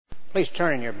Please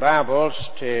turn in your Bibles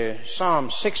to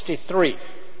Psalm 63.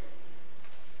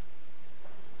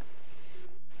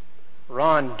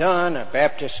 Ron Dunn, a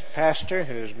Baptist pastor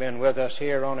who's been with us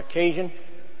here on occasion,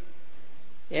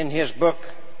 in his book,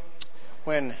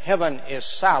 When Heaven is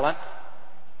Silent,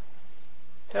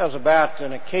 tells about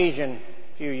an occasion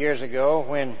a few years ago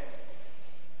when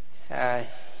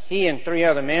he and four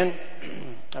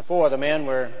other men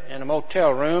were in a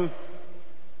motel room.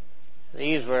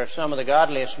 These were some of the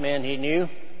godliest men he knew.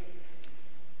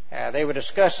 They were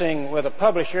discussing with a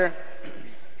publisher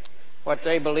what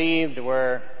they believed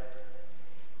were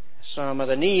some of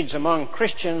the needs among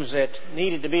Christians that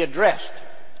needed to be addressed.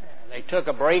 They took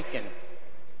a break, and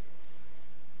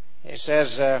he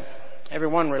says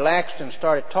everyone relaxed and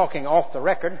started talking off the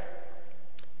record.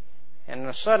 And in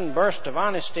a sudden burst of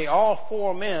honesty, all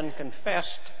four men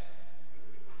confessed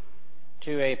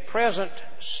to a present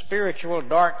spiritual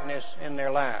darkness in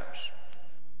their lives.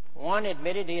 One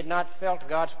admitted he had not felt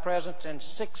God's presence in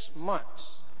 6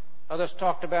 months. Others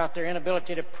talked about their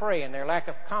inability to pray and their lack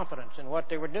of confidence in what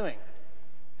they were doing.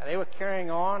 They were carrying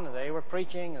on, they were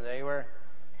preaching, they were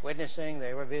witnessing,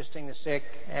 they were visiting the sick,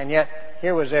 and yet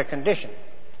here was their condition.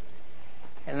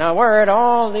 And now word,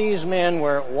 all these men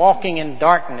were walking in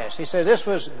darkness. He said, this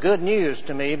was good news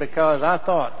to me because I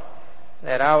thought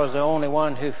that I was the only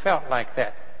one who felt like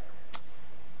that.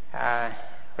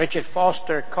 Richard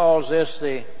Foster calls this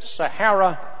the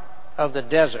Sahara of the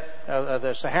desert,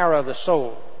 the Sahara of the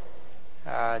soul.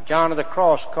 John of the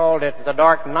Cross called it the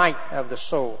dark night of the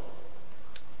soul.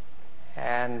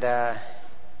 And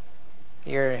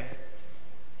you're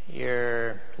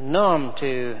numb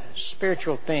to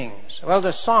spiritual things. Well,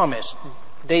 the psalmist,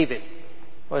 David,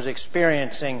 was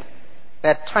experiencing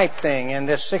that type thing in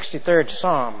this 63rd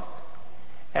Psalm.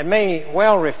 It may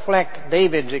well reflect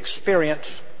David's experience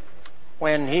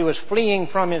when he was fleeing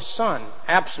from his son,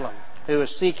 Absalom, who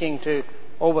was seeking to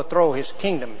overthrow his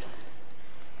kingdom.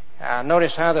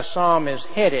 Notice how the psalm is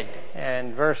headed,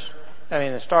 and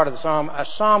the start of the psalm, a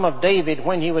psalm of David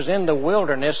when he was in the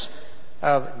wilderness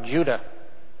of Judah.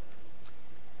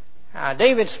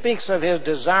 David speaks of his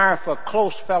desire for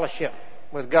close fellowship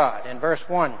with God in verse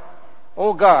 1.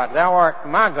 O God, thou art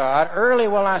my God, early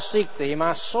will I seek thee,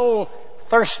 my soul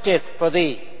thirsteth for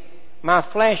thee. My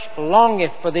flesh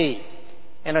longeth for thee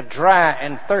in a dry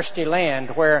and thirsty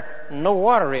land where no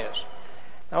water is.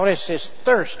 Notice his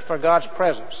thirst for God's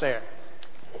presence there.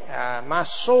 My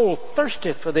soul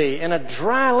thirsteth for thee in a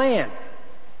dry land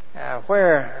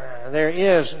where there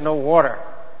is no water.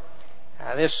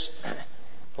 This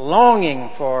longing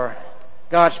for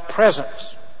God's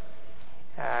presence.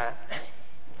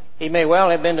 He may well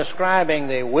have been describing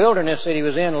the wilderness that he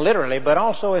was in literally, but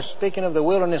also is speaking of the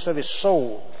wilderness of his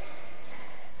soul.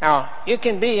 Now, you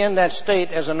can be in that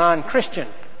state as a non-Christian,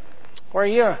 where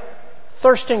you're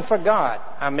thirsting for God.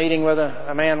 I'm meeting with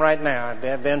a man right now.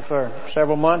 I've been for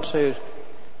several months.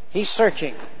 He's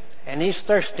searching, and he's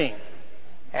thirsting,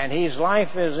 and his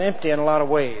life is empty in a lot of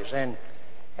ways, and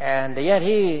yet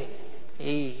he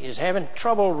is having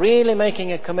trouble really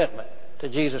making a commitment to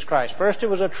Jesus Christ. First, it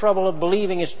was a trouble of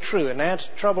believing it's true, and that's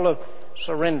trouble of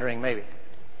surrendering, maybe.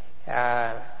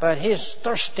 But his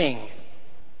thirsting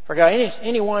for God.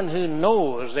 Anyone who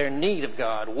knows their need of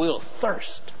God will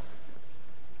thirst.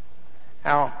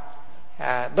 Now,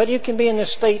 but you can be in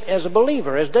this state as a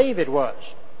believer, as David was.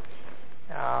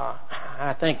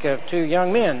 I think of two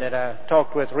young men that I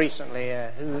talked with recently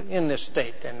who in this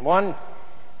state, and one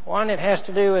it has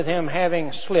to do with him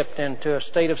having slipped into a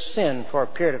state of sin for a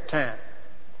period of time.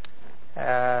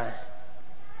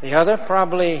 The other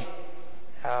probably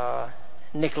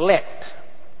neglect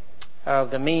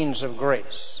of the means of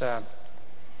grace.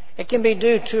 It can be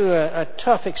due to a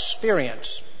tough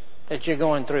experience that you're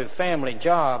going through, family,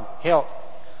 job, health.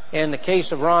 In the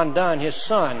case of Ron Dunn, his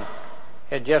son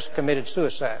had just committed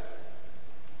suicide.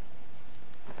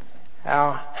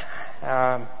 Now,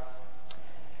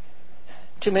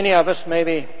 too many of us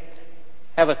maybe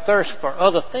have a thirst for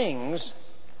other things,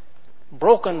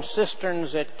 broken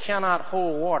cisterns that cannot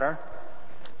hold water.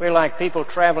 We're like people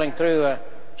traveling through a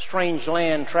strange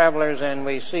land, travelers, and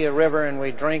we see a river and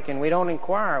we drink and we don't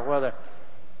inquire whether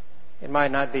it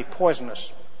might not be poisonous.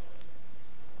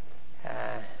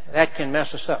 That can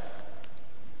mess us up.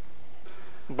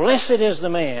 Blessed is the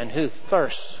man who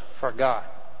thirsts for God.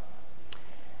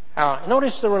 Now,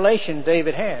 notice the relation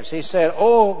David has. He said,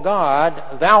 O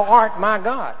God, thou art my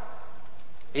God.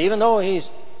 Even though he's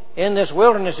in this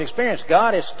wilderness experience,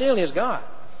 God is still his God.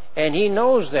 And he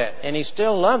knows that, and he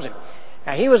still loves him.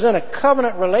 Now, he was in a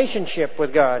covenant relationship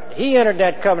with God. He entered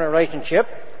that covenant relationship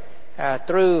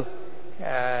through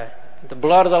the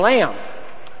blood of the Lamb.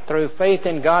 through faith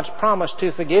in God's promise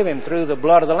to forgive him through the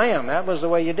blood of the Lamb. That was the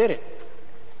way you did it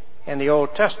in the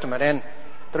Old Testament, and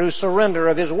through surrender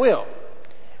of his will.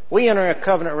 We enter a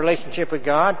covenant relationship with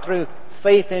God through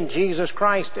faith in Jesus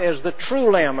Christ as the true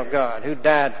Lamb of God who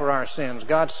died for our sins,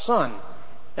 God's Son,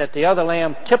 that the other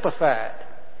Lamb typified.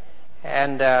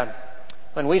 And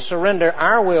when we surrender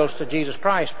our wills to Jesus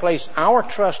Christ, place our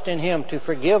trust in him to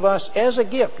forgive us as a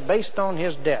gift based on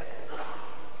his death,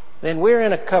 then we're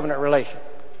in a covenant relation.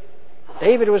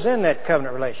 David was in that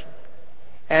covenant relation.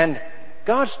 And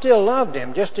God still loved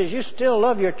him, just as you still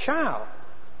love your child.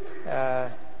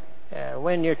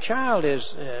 When your child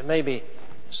is maybe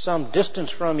some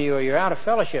distance from you or you're out of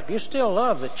fellowship, you still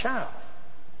love the child.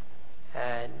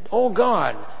 Oh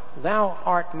God, thou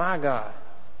art my God.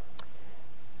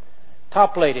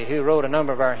 Toplady, who wrote a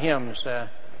number of our hymns,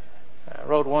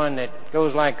 wrote one that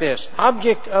goes like this: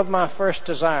 Object of my first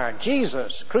desire,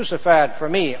 Jesus crucified for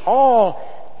me,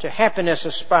 all to happiness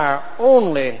aspire,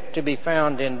 only to be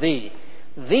found in thee.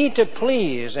 Thee to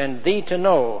please and thee to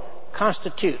know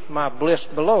constitute my bliss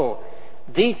below.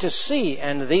 Thee to see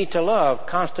and thee to love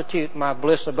constitute my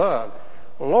bliss above.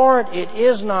 Lord, it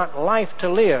is not life to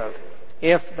live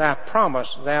if thy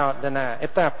presence thou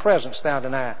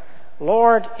deny.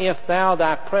 Lord, if thou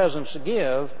thy presence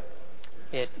give,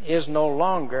 it is no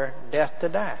longer death to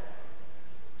die.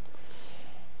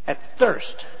 At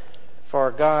thirst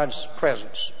for God's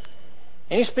presence.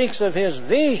 And he speaks of his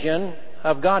vision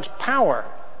of God's power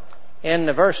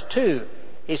in verse 2.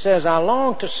 He says, I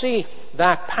long to see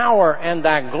thy power and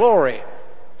thy glory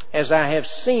as I have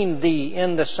seen thee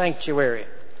in the sanctuary.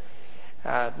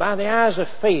 By the eyes of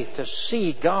faith, to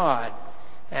see God,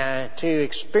 to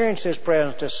experience his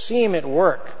presence, to see him at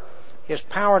work, his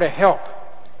power to help.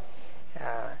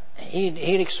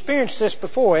 He'd experienced this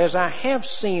before, as I have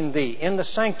seen thee in the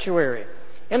sanctuary.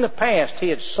 In the past, he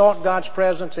had sought God's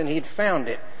presence and he'd found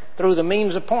it through the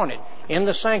means appointed in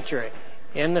the sanctuary,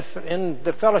 in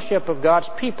the fellowship of God's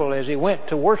people as he went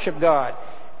to worship God.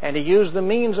 And he used the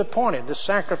means appointed, the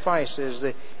sacrifices,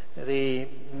 the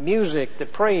music, the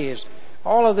praise,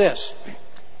 all of this.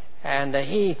 And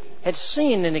he had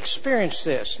seen and experienced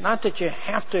this. Not that you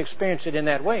have to experience it in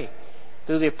that way.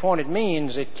 Through the appointed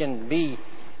means, it can be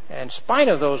in spite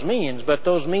of those means, but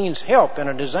those means help and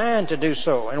are designed to do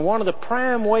so. And one of the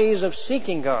prime ways of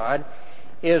seeking God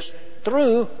is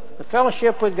through the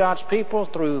fellowship with God's people,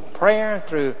 through prayer,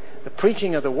 through the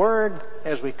preaching of the Word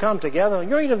as we come together.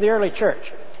 You read of the early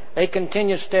church. They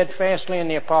continued steadfastly in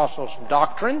the apostles'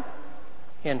 doctrine,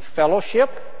 in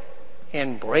fellowship,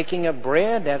 in breaking of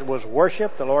bread, that was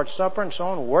worship, the Lord's Supper and so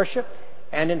on, worship,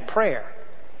 and in prayer.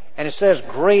 And it says,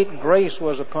 great grace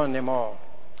was upon them all.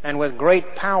 And with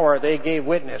great power they gave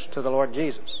witness to the Lord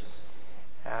Jesus.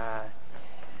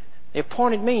 The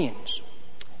appointed means.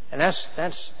 And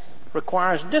that's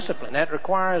requires discipline. That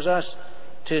requires us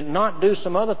to not do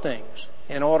some other things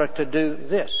in order to do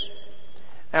this.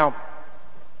 Now,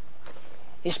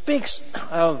 he speaks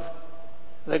of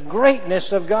the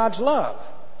greatness of God's love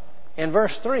in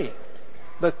verse 3.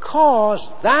 Because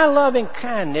thy loving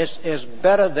kindness is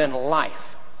better than life.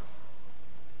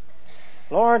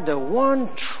 Lord, the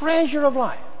one treasure of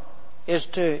life is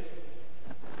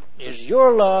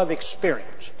your love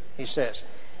experienced. He says,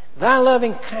 thy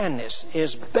loving kindness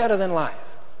is better than life.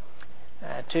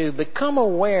 To become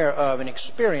aware of and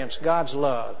experience God's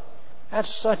love, that's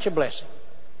such a blessing.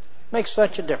 Makes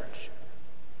such a difference.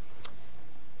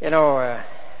 You know,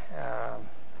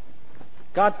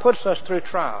 God puts us through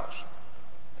trials.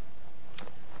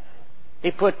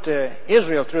 He put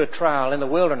Israel through a trial in the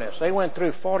wilderness. They went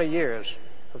through 40 years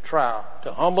of trial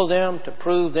to humble them, to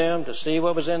prove them, to see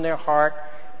what was in their heart,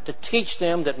 to teach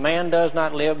them that man does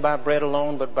not live by bread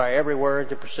alone, but by every word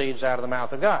that proceeds out of the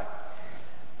mouth of God.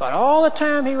 But all the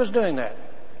time he was doing that,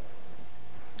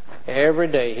 every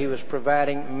day he was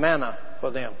providing manna for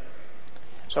them.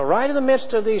 So right in the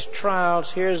midst of these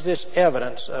trials, here's this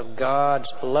evidence of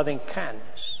God's loving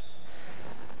kindness.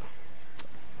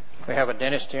 We have a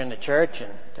dentist here in the church,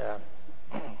 and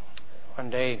one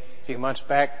day, a few months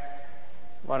back,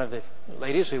 one of the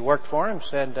ladies who worked for him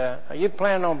said, are you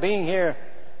planning on being here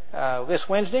this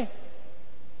Wednesday?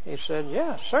 He said,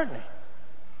 yeah, certainly.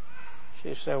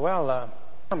 She said, well,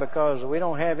 because we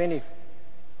don't have any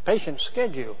patients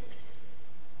scheduled.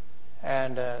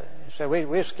 And he said,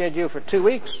 we're scheduled for 2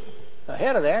 weeks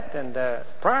ahead of that and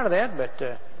prior to that, but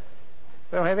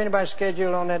we don't have anybody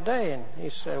scheduled on that day. And he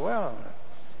said, well,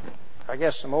 I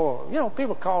guess some more,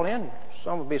 people call in.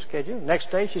 Some will be scheduled.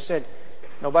 Next day she said,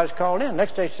 nobody's called in.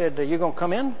 Next day she said, you going to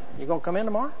come in? You going to come in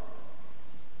tomorrow?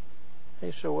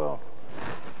 He said, well,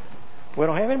 we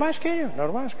don't have anybody scheduled.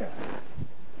 Nobody's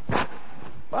scheduled.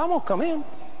 Well, I'm going to come in.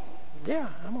 Yeah,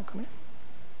 I'm going to come in.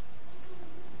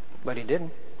 But he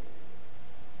didn't.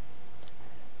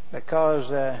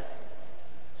 Because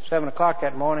 7 o'clock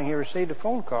that morning he received a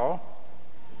phone call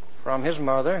from his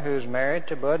mother, who's married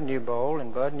to Bud Newbold,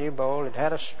 and Bud Newbold had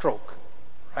had a stroke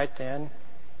right then.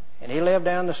 And he lived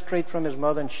down the street from his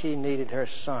mother, and she needed her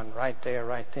son right there,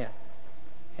 right then.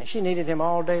 And she needed him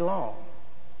all day long.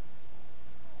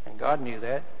 And God knew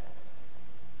that.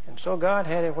 And so God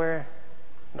had it where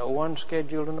no one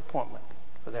scheduled an appointment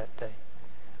for that day.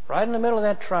 Right in the middle of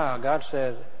that trial, God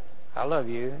says, I love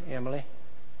you, Emily.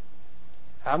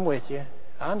 I'm with you.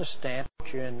 I understand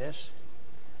you're in this.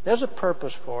 There's a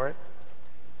purpose for it.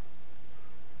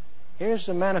 Here's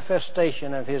the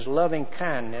manifestation of His loving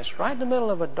kindness right in the middle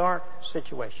of a dark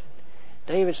situation.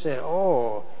 David said,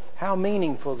 oh, how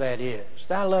meaningful that is.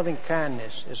 Thy loving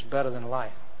kindness is better than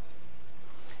life.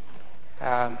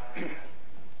 And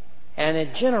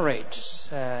it generates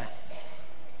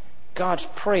God's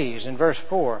praise. In verse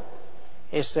 4,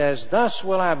 it says, thus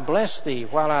will I bless thee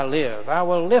while I live. I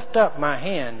will lift up my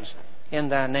hands in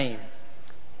thy name.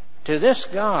 To this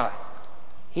God,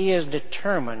 he is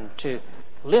determined to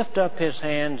lift up his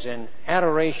hands in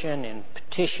adoration, in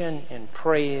petition, in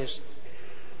praise.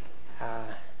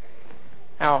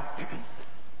 Now,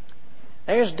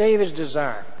 there's David's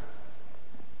desire.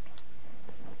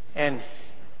 And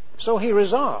so he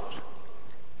resolves,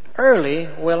 early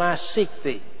will I seek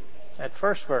thee. That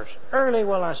first verse, early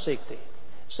will I seek thee.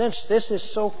 Since this is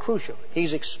so crucial,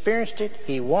 he's experienced it,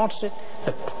 he wants it,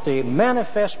 the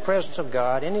manifest presence of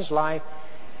God in his life,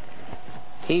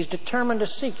 he's determined to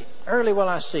seek it. Early will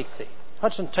I seek thee.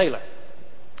 Hudson Taylor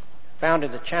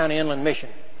founded the China Inland Mission.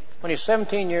 When he was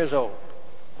 17 years old,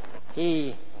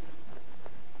 he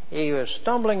was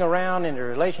stumbling around in the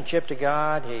relationship to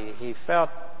God. He felt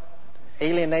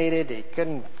alienated.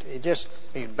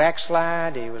 He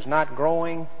backslid. He was not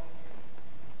growing.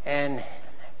 And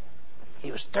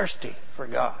he was thirsty for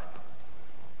God.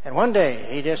 And one day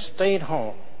he just stayed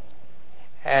home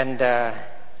and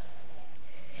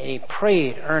he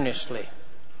prayed earnestly.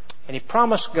 And he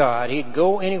promised God he'd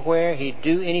go anywhere, he'd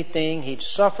do anything, he'd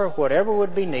suffer whatever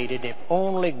would be needed if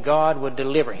only God would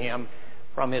deliver him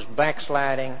from his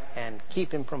backsliding and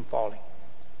keep him from falling.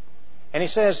 And he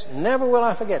says, never will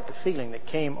I forget the feeling that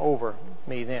came over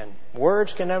me then.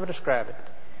 Words can never describe it.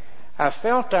 I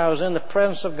felt I was in the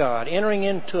presence of God, entering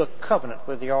into a covenant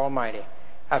with the Almighty.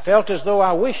 I felt as though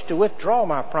I wished to withdraw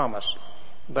my promise,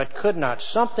 but could not.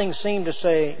 Something seemed to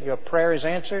say, your prayer is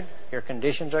answered, your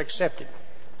conditions are accepted.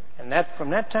 And that from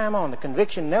that time on, the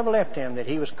conviction never left him that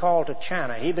he was called to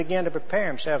China. He began to prepare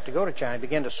himself to go to China. He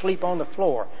began to sleep on the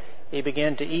floor. He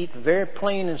began to eat very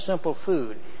plain and simple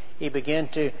food. He began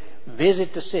to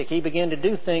visit the sick. He began to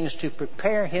do things to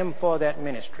prepare him for that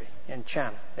ministry in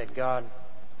China that God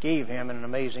gave him in an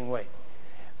amazing way.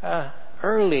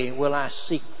 Early will I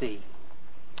seek thee.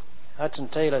 Hudson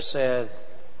Taylor said,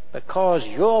 because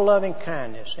your loving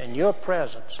kindness and your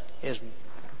presence is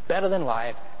better than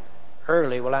life,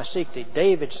 early will I seek thee.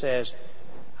 David says,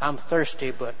 I'm thirsty,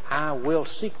 but I will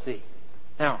seek thee.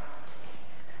 Now,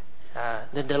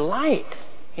 the delight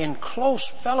in close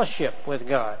fellowship with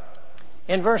God.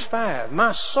 In verse 5,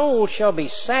 my soul shall be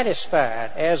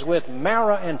satisfied as with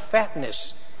marrow and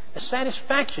fatness. The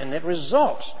satisfaction that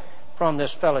results from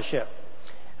this fellowship.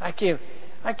 Like you've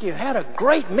had a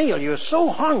great meal. You're so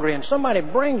hungry and somebody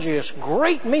brings you this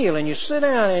great meal and you sit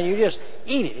down and you just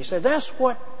eat it. He said that's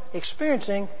what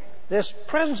experiencing this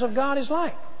presence of God is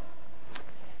like.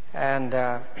 And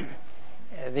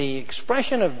the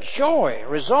expression of joy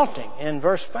resulting in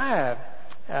verse 5,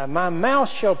 my mouth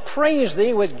shall praise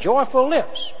thee with joyful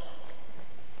lips.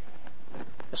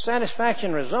 The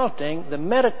satisfaction resulting, the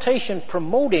meditation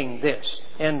promoting this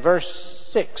in verse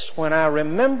 6. When I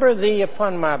remember thee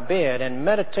upon my bed and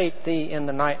meditate thee in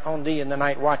the night, on thee in the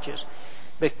night watches,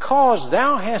 because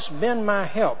thou hast been my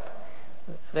help,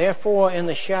 therefore in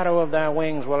the shadow of thy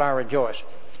wings will I rejoice.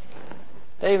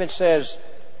 David says,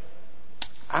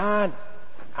 I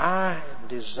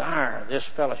desire this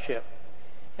fellowship.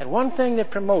 And one thing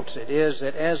that promotes it is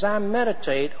that as I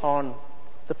meditate on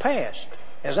the past,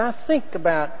 as I think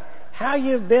about how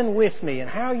you've been with me and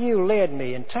how you led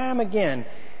me and time again,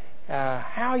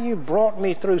 how you brought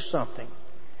me through something,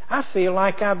 I feel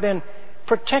like I've been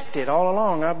protected all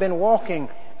along. I've been walking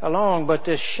along, but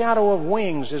this shadow of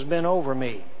wings has been over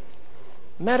me.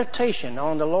 Meditation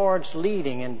on the Lord's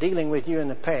leading and dealing with you in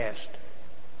the past.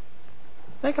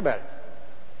 Think about it.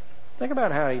 Think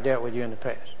about how He dealt with you in the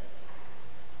past.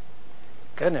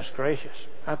 Goodness gracious.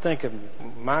 I think of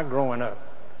my growing up.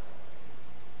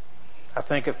 I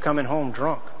think of coming home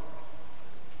drunk.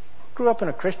 Grew up in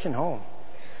a Christian home.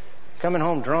 coming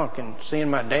home drunk and seeing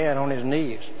my dad on his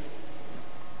knees.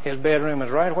 His bedroom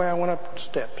was right where I went up the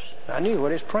steps. I knew what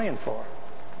he was praying for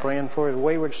his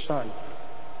wayward son.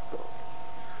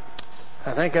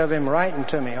 I think of him writing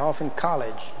to me off in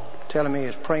college, telling me he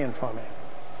was praying for me.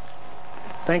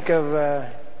 Think of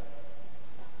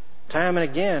time and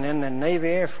again in the Navy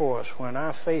Air Force when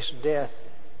I faced death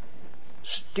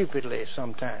stupidly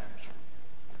sometimes.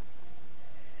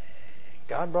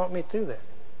 God brought me through that.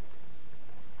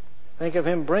 Think of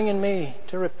Him bringing me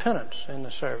to repentance in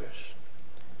the service.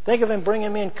 Think of Him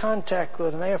bringing me in contact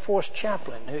with an Air Force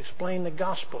chaplain who explained the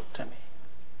gospel to me.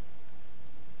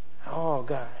 Oh,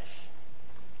 gosh.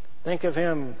 Think of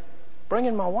Him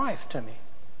bringing my wife to me.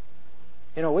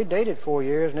 You know, we dated 4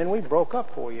 years and then we broke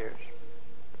up 4 years.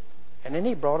 And then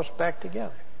He brought us back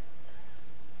together.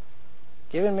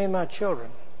 Giving me my children.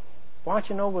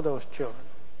 Watching over those children.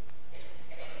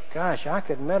 Gosh, I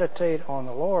could meditate on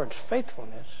the Lord's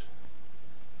faithfulness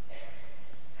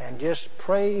and just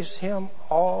praise Him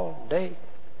all day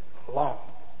long.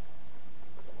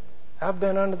 I've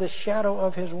been under the shadow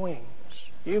of His wings.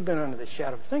 You've been under the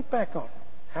shadow. Think back on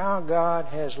how God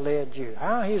has led you,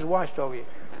 how He's watched over you,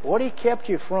 what He kept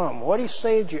you from, what He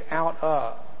saved you out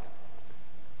of.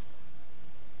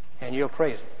 And you'll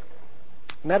praise Him.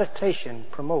 Meditation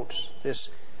promotes this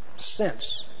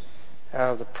sense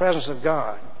of the presence of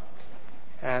God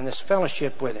and this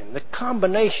fellowship with Him. The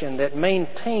combination that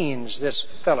maintains this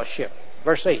fellowship.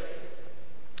 Verse 8.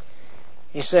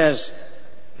 He says,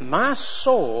 my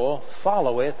soul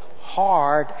followeth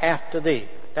hard after Thee.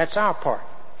 That's our part.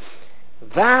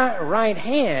 Thy right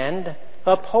hand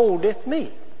upholdeth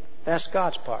me. That's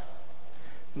God's part.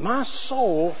 My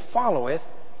soul followeth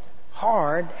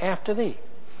hard after Thee.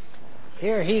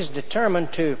 Here He's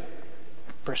determined to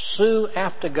pursue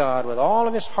after God with all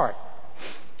of his heart,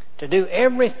 to do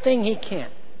everything he can.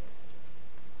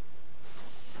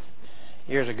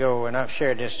 Years ago, and I've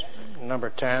shared this a number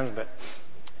of times, but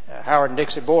Howard and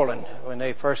Dixie Borland, when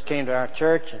they first came to our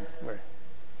church and were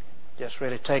just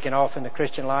really taking off in the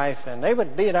Christian life, and they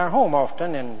would be at our home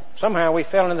often, and somehow we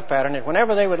fell into the pattern that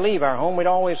whenever they would leave our home, we'd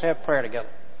always have prayer together.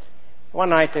 One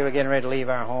night they were getting ready to leave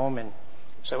our home and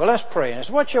said, well, let's pray. And I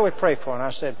said, what shall we pray for? And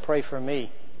I said, pray for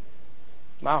me.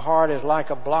 My heart is like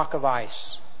a block of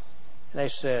ice. And they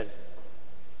said,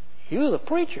 you the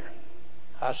preacher?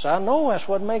 I said, I know, that's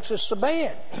what makes us so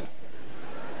bad.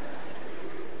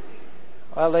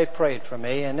 Well, they prayed for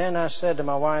me, and then I said to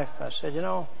my wife, I said, you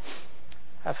know,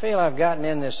 I feel I've gotten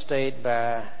in this state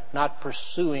by not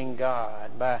pursuing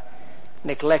God, by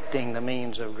neglecting the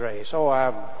means of grace. Oh,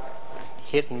 I've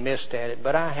hit and missed at it,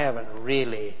 but I haven't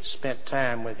really spent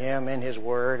time with Him in His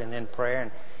Word and in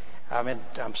prayer. And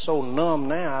I'm so numb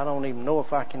now, I don't even know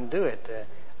if I can do it.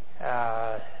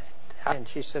 And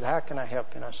she said, how can I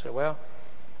help you? And I said, well,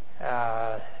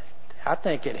 I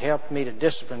think it helped me to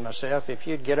discipline myself if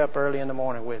you'd get up early in the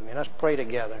morning with me and let's pray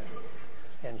together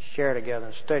and share together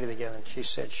and study together. And she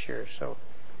said, sure. So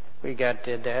we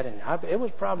did that, and it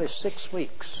was probably 6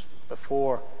 weeks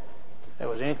before there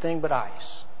was anything but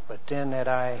ice. But then that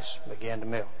ice began to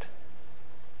melt.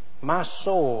 My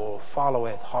soul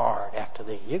followeth hard after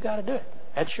Thee. You got to do it.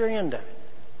 That's your end of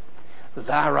it.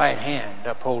 Thy right hand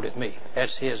upholdeth me.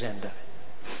 That's His end of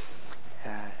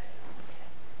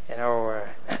it.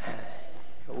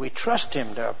 We trust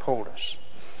Him to uphold us.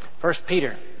 1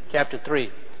 Peter chapter 3,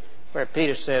 where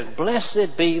Peter says,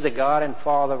 blessed be the God and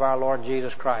Father of our Lord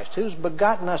Jesus Christ, who's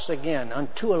begotten us again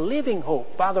unto a living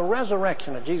hope by the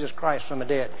resurrection of Jesus Christ from the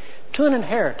dead, to an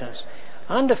inheritance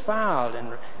undefiled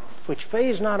and which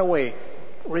fades not away,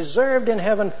 reserved in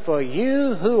heaven for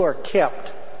you who are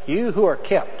kept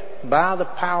by the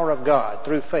power of God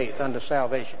through faith unto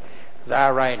salvation.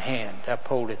 Thy right hand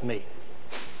upholdeth me.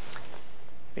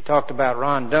 We talked about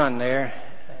Ron Dunn there.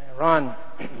 Ron,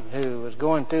 who was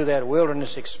going through that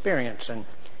wilderness experience, and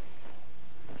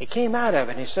he came out of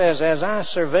it. He says, as I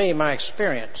survey my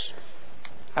experience,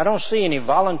 I don't see any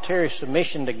voluntary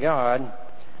submission to God,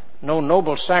 no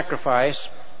noble sacrifice.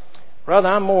 Rather,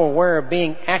 I'm more aware of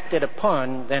being acted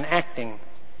upon than acting,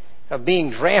 of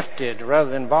being drafted rather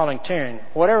than volunteering.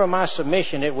 Whatever my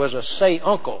submission, it was a say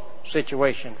uncle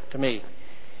situation to me.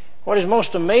 What is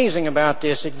most amazing about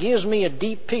this, it gives me a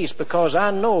deep peace because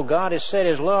I know God has set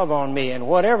His love on me, and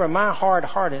whatever my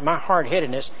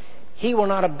hard-headedness, He will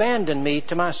not abandon me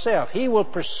to myself. He will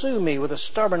pursue me with a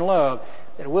stubborn love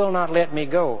that will not let me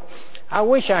go. I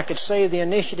wish I could say the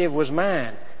initiative was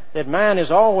mine, that mine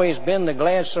has always been the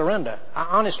glad surrender. I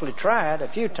honestly tried a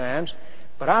few times,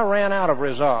 but I ran out of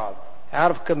resolve,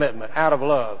 out of commitment, out of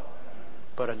love.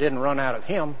 But I didn't run out of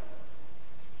Him.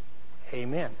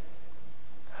 Amen.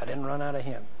 I didn't run out of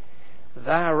Him.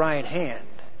 thy right hand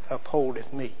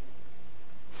upholdeth me.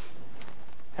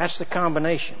 That's the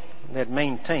combination that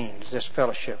maintains this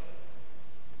fellowship.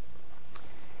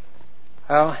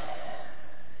 Well,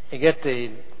 you get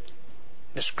the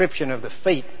description of the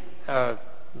fate of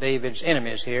David's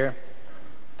enemies here.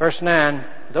 Verse 9,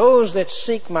 those that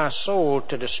seek my soul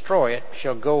to destroy it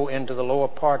shall go into the lower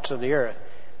parts of the earth.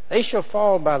 They shall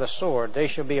fall by the sword. They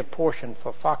shall be a portion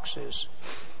for foxes.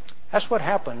 That's what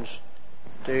happens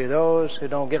to those who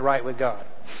don't get right with God.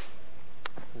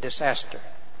 Disaster.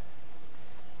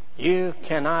 You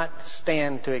cannot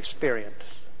stand to experience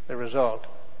the result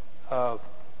of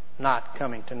not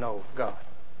coming to know God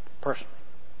personally.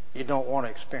 You don't want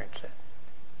to experience that.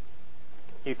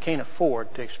 You can't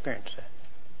afford to experience that.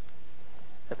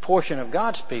 The portion of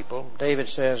God's people, David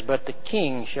says, but the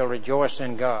king shall rejoice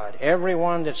in God. Every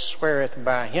one that sweareth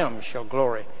by him shall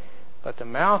glory. But the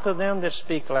mouth of them that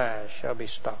speak lies shall be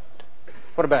stopped.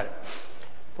 What about it?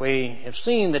 We have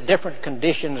seen the different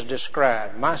conditions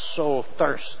described. My soul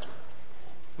thirsts.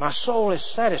 My soul is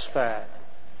satisfied.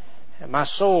 And my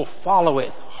soul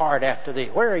followeth hard after thee.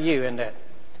 Where are you in that?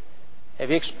 Have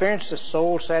you experienced the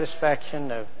soul satisfaction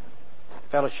of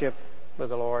fellowship with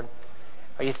the Lord?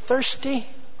 Are you thirsty?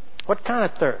 What kind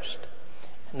of thirst?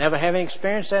 Never having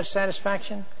experienced that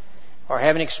satisfaction? Or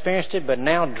having experienced it but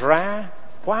now dry?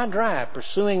 Why dry?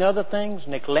 Pursuing other things?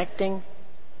 Neglecting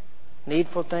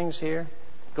needful things here?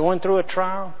 Going through a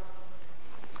trial?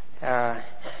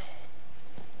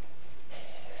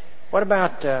 What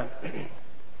about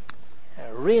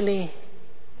really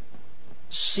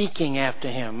seeking after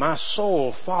Him? My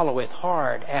soul followeth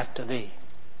hard after thee.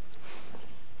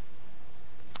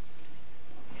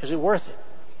 Is it worth it?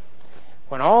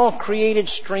 When all created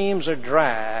streams are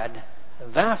dried,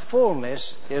 thy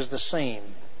fullness is the same.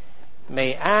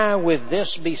 May I with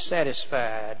this be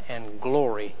satisfied and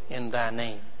glory in thy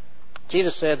name.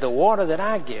 Jesus said, the water that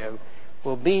I give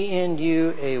will be in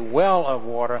you a well of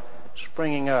water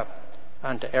springing up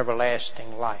unto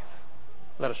everlasting life.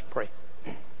 Let us pray.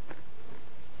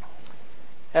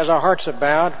 As our hearts are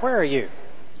bowed, where are you?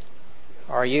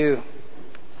 Are you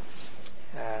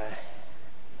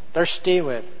thirsty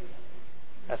with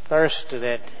a thirst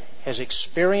that has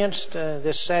experienced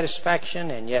this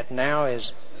satisfaction and yet now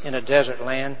is in a desert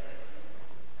land?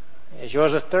 Is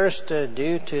yours a thirst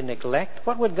due to neglect?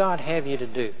 What would God have you to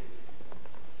do?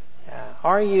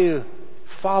 Are you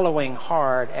following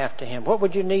hard after Him? What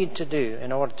would you need to do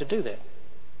in order to do that?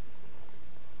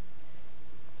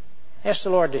 Ask the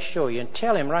Lord to show you and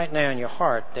tell Him right now in your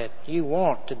heart that you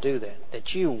want to do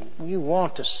that you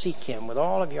want to seek Him with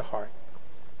all of your heart,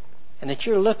 and that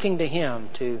you're looking to Him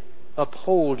to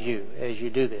uphold you as you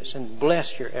do this and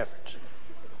bless your efforts.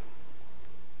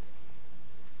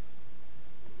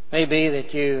 Maybe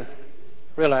that you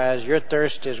realize your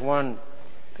thirst is one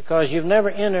because you've never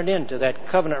entered into that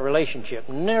covenant relationship,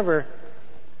 never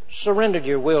surrendered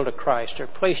your will to Christ or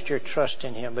placed your trust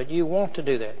in Him, but you want to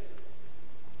do that.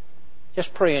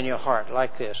 Just pray in your heart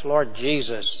like this. Lord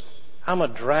Jesus, I'm a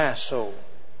dry soul.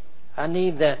 I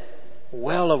need that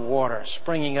well of water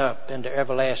springing up into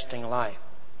everlasting life.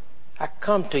 I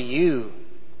come to you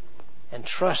and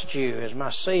trust you as my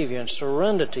Savior and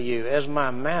surrender to you as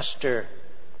my Master.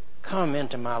 Come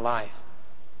into my life.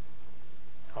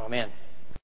 Amen.